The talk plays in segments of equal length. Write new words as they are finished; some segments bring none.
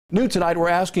New tonight, we're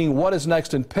asking what is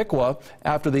next in Piqua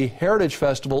after the Heritage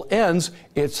Festival ends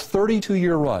its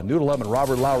 32-year run. New at 11,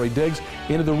 Robert Lowry digs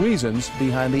into the reasons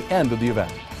behind the end of the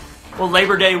event. Well,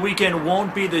 Labor Day weekend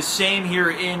won't be the same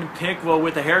here in Piqua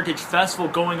with the Heritage Festival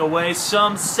going away.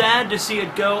 Some sad to see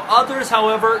it go, others,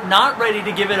 however, not ready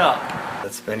to give it up.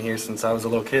 It's been here since I was a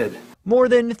little kid. More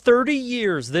than 30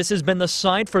 years, this has been the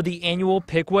site for the annual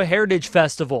Piqua Heritage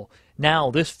Festival.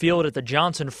 Now, this field at the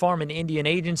Johnson Farm and Indian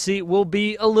Agency will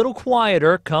be a little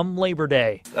quieter come Labor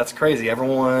Day. That's crazy.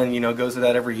 Everyone, goes to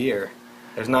that every year.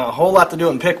 There's not a whole lot to do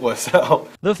in Piqua, so.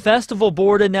 The festival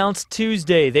board announced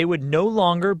Tuesday they would no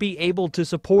longer be able to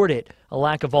support it. A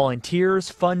lack of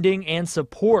volunteers, funding, and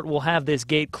support will have this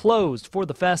gate closed for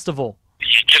the festival.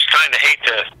 You just kind of hate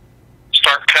to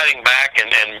start cutting back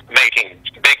and making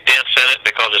big dents in it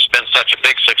because it's been such a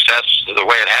big success the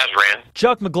way it has ran.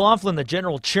 Chuck McLaughlin, the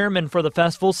general chairman for the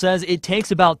festival, says it takes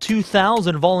about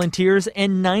 2,000 volunteers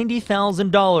and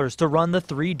 $90,000 to run the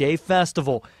three-day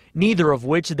festival, neither of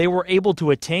which they were able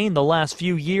to attain the last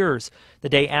few years. The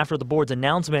day after the board's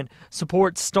announcement,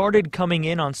 support started coming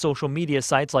in on social media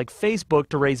sites like Facebook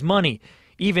to raise money,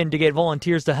 even to get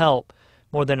volunteers to help.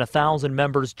 More than 1,000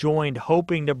 members joined,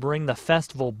 hoping to bring the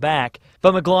festival back.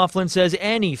 But McLaughlin says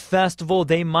any festival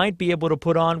they might be able to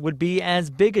put on would be as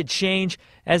big a change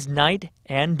as night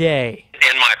and day.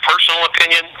 In my personal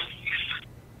opinion,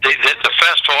 the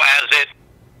festival as it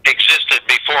existed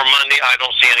before Monday, I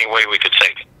don't see any way we could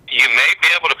take it. You may be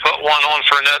able to put one on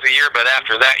for another year, but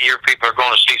after that year, people are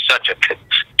going to see such a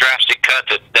drastic cut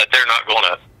that they're not going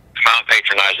to come out and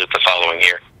patronize it the following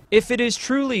year. If it is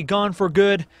truly gone for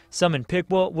good, some in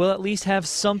Piqua will at least have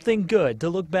something good to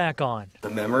look back on. The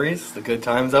memories, the good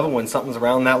times of it, when something's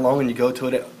around that long and you go to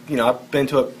it, I've been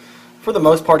to it for the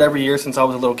most part every year since I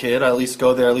was a little kid. I at least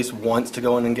go there at least once to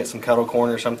go in and get some kettle corn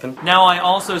or something. Now, I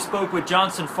also spoke with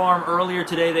Johnson Farm earlier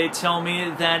today. They tell me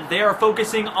that they are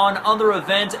focusing on other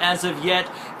events as of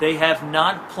yet. They have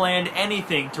not planned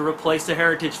anything to replace the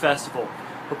Heritage Festival.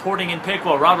 Reporting in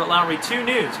Piqua, Robert Lowry, 2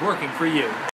 News, working for you.